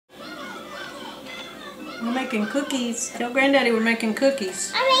We're making cookies. Tell Granddaddy we're making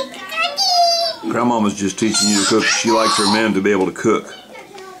cookies. I'm making cookies! Grandmama's just teaching you to cook. She likes her men to be able to cook.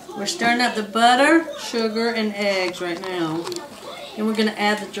 We're stirring up the butter, sugar, and eggs right now. And we're going to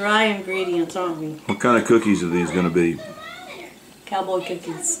add the dry ingredients, aren't we? What kind of cookies are these going to be? Cowboy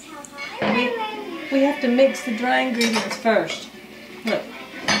cookies. We have to mix the dry ingredients first. Look,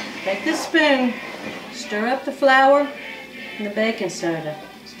 take this spoon, stir up the flour and the baking soda.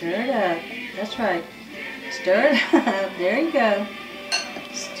 Stir it up. That's right. Stir it up. There you go.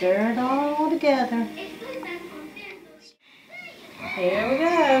 Stir it all together. Here we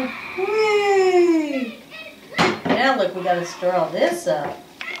go. Whee! Now look, we got to stir all this up.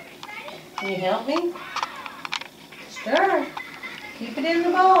 Can you help me? Stir. Keep it in the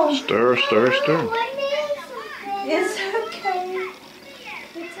bowl. Stir, stir, stir. It's okay.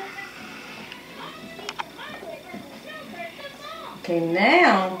 Okay,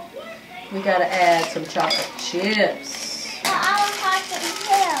 now we got to add some chocolate chips.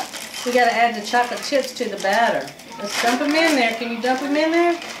 We got to add the chocolate chips to the batter. Let's dump them in there. Can you dump them in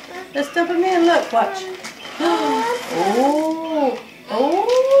there? Let's dump them in. Look, watch. Oh,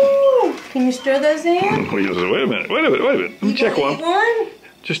 oh! Can you stir those in? Wait a minute. Let me check one.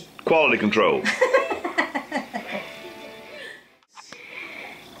 Just quality control.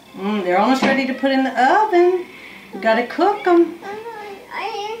 They're almost ready to put in the oven. We gotta cook them.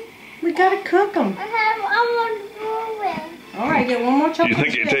 We gotta cook them. All right, get one more chocolate You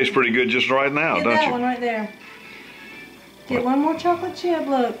think chip. it tastes pretty good just right now, Get don't that you? one right there. Get one more chocolate chip.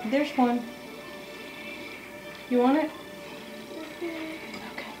 Look, there's one. You want it?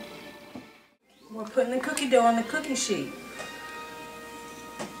 Okay. We're putting the cookie dough on the cookie sheet.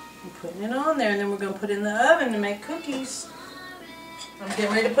 We're putting it on there, and then we're going to put it in the oven to make cookies. I'm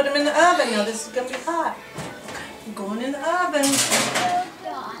getting ready to put them in the oven. Now this is going to be hot. I'm going in the oven.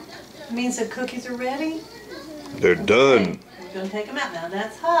 It means the cookies are ready. They're done. We're going to take them out now.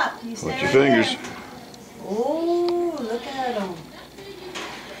 That's hot. You stay Watch your right fingers. there. Oh, look at them.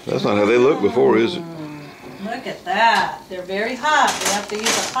 That's not how they look before, is it? Look at that. They're very hot. We have to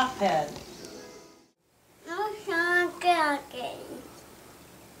use a hot pad.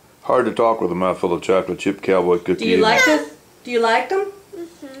 Hard to talk with a mouthful of chocolate chip cowboy cookies. Do you like this? Do you like them?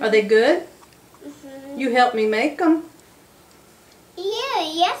 Are they good? You helped me make them. Yeah,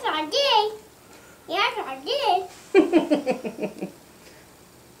 yes I did. Yes I did.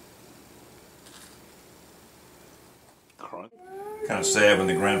 Kind of sad when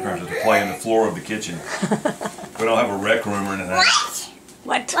the grandparents have to play on the floor of the kitchen. We don't have a rec room or anything. What?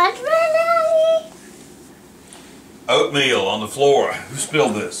 What's my daddy? Oatmeal on the floor. Who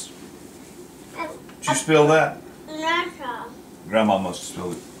spilled this? Did you spill that? No. Grandma must have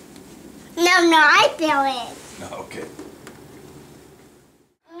spilled it. No, I feel it. Okay.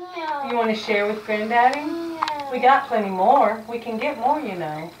 No. You want to share with Granddaddy? We got plenty more. We can get more, you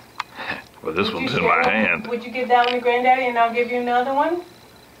know. Well, this Would one's you in share my one? hand. Would you give that one to Granddaddy and I'll give you another one?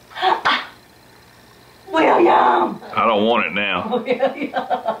 William! I don't want it now.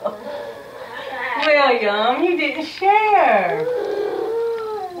 William, you didn't share.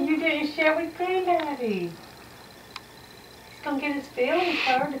 You didn't share with Granddaddy. He's going to get his feelings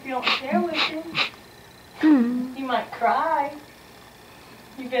hurt if you don't share with him. He might cry.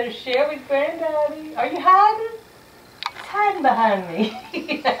 You better share with Granddaddy. Are you hiding? He's hiding behind me.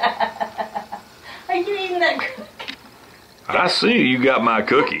 Are you eating that cookie? I see you got my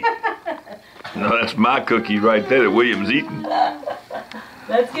cookie. No, that's my cookie right there that William's eating.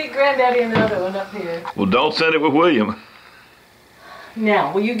 Let's get Granddaddy another one up here. Well, don't send it with William.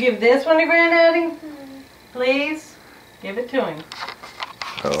 Now, will you give this one to Granddaddy? Please? Give it to him.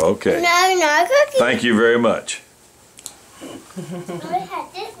 Oh, okay. No cookie. Thank you very much. I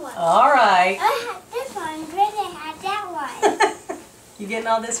had this one. All right. I had this one. Granny had that one. You getting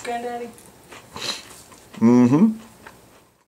all this, Granddaddy? Mm-hmm.